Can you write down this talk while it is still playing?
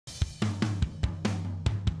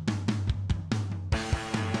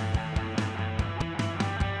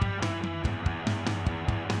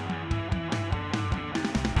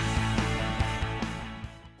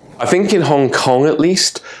I think in Hong Kong, at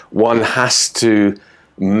least, one has to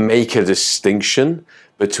make a distinction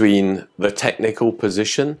between the technical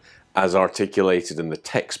position as articulated in the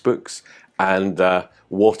textbooks and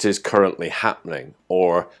what is currently happening,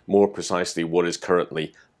 or more precisely, what is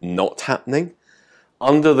currently not happening.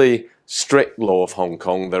 Under the strict law of Hong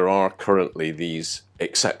Kong, there are currently these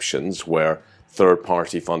exceptions where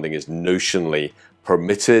third-party funding is notionally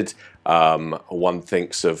permitted. One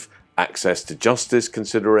thinks of access to justice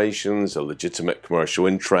considerations, a legitimate commercial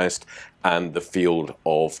interest, and the field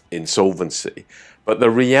of insolvency. But the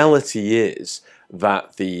reality is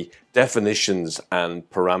that the definitions and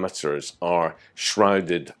parameters are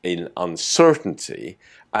shrouded in uncertainty,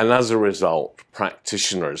 and as a result,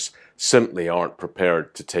 practitioners simply aren't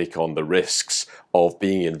prepared to take on the risks of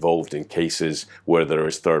being involved in cases where there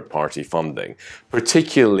is third-party funding,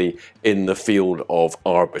 particularly in the field of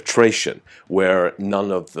arbitration, where none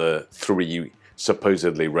of the three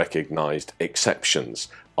supposedly recognized exceptions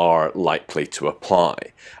are likely to apply.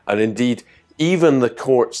 And indeed, even the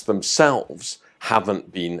courts themselves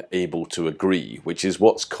haven't been able to agree, which is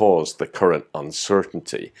what's caused the current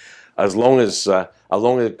uncertainty. As long ago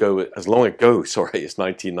as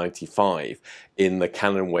 1995, in the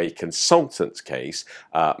Canonway Consultants case,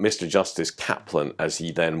 Mr. Justice Kaplan, as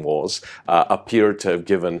he then was, appeared to have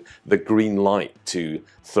given the green light to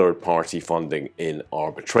third-party funding in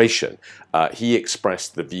arbitration. He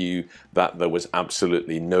expressed the view that there was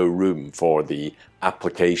absolutely no room for the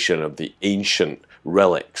application of the ancient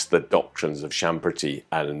relics, the doctrines of champerty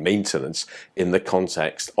and maintenance, in the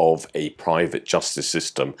context of a private justice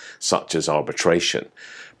system such as arbitration.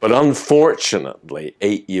 But unfortunately,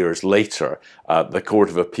 8 years later, the Court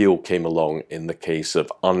of Appeal came along in the case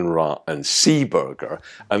of Unruh and Seeberger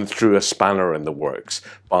and threw a spanner in the works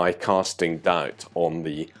by casting doubt on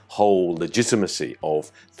the whole legitimacy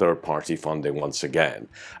of third-party funding once again.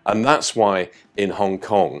 And that's why in Hong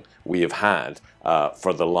Kong we have had,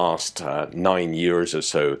 for the last 9 years or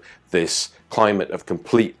so, this climate of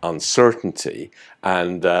complete uncertainty,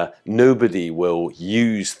 and nobody will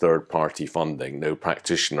use third-party funding. No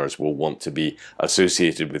practitioners will want to be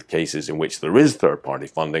associated with cases in which there is third-party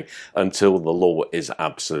funding until the law is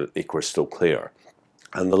absolutely crystal clear.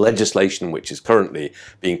 And the legislation which is currently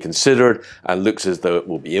being considered and looks as though it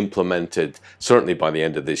will be implemented certainly by the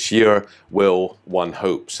end of this year will, one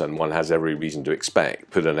hopes and one has every reason to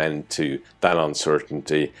expect, put an end to that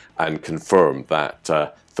uncertainty and confirm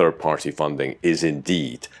that third-party funding is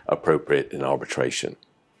indeed appropriate in arbitration.